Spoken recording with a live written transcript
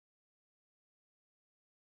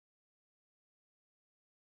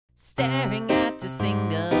staring at a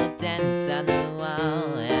single dent on the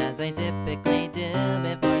wall, as I typically do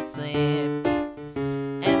before sleep.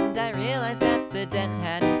 And I realized that the dent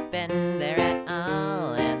hadn't been there at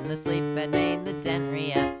all, and the sleep had made the dent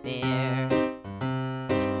reappear.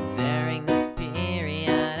 During this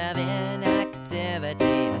period of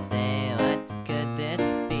inactivity, I say, what could this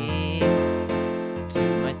be? To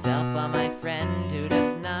myself, while my friend who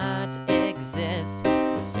does not exist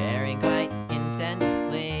was staring quite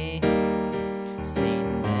intently.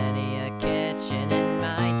 Seen many a kitchen in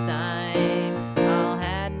my time, all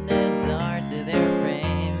had no door to their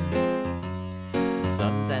frame.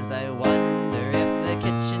 Sometimes I wonder if the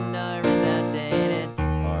kitchen door is outdated,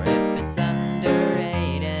 or if it's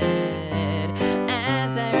underrated.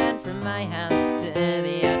 As I ran from my house to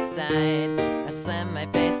the outside, I slammed my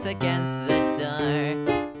face against the door.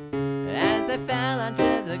 As I fell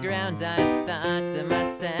onto the ground, I thought to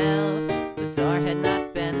myself, the door had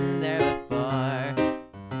not been there before.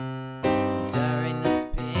 During this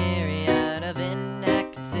period of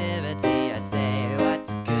inactivity, I say, what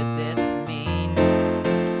could this mean?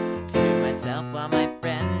 To myself, while my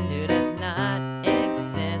friend who does not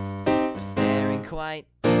exist was staring quite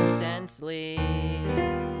intensely.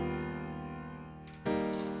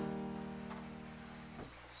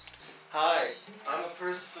 Hi, I'm a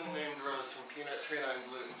person named Rose from Peanut Tree and I'm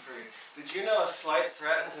gluten-free. Did you know A Slight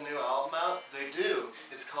Threat has a new album out? They do.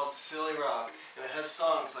 It's called Sillyrock, and it has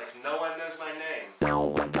songs like No One Knows My Name, No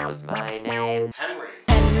one knows my name. Henry,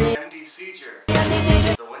 Henry, MD Seizure,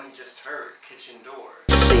 the one you just heard, Kitchen Door.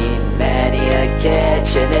 seen many a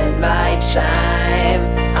kitchen in my time,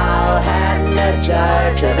 all had no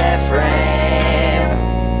door to their frame.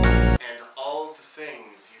 And All the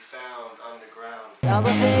Things You Found Underground, All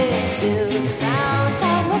the things you found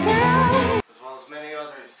on the ground. as well as many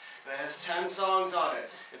others. And it has 10 songs on it.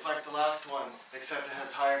 It's like the last one, except it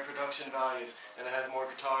has higher production values, and it has more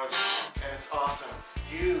guitars, and it's awesome.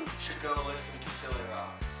 You should go listen to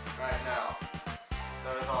Sillyrock right now.